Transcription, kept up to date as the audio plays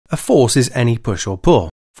A force is any push or pull.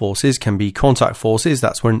 Forces can be contact forces,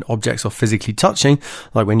 that's when objects are physically touching,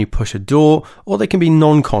 like when you push a door, or they can be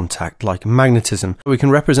non-contact, like magnetism. We can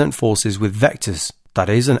represent forces with vectors. That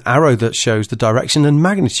is, an arrow that shows the direction and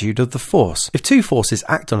magnitude of the force. If two forces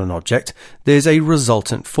act on an object, there's a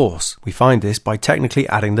resultant force. We find this by technically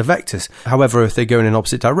adding the vectors. However, if they go in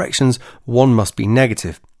opposite directions, one must be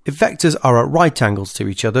negative. If vectors are at right angles to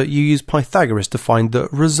each other, you use Pythagoras to find the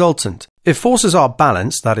resultant. If forces are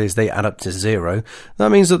balanced, that is, they add up to zero, that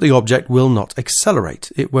means that the object will not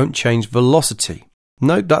accelerate. It won't change velocity.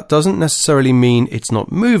 Note that doesn't necessarily mean it's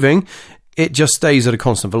not moving. It just stays at a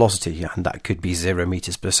constant velocity, and that could be 0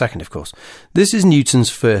 meters per second, of course. This is Newton's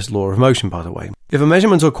first law of motion, by the way. If a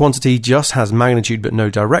measurement or quantity just has magnitude but no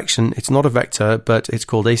direction, it's not a vector, but it's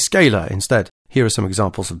called a scalar instead. Here are some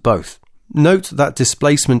examples of both. Note that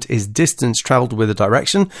displacement is distance travelled with a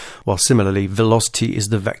direction, while similarly velocity is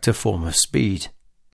the vector form of speed.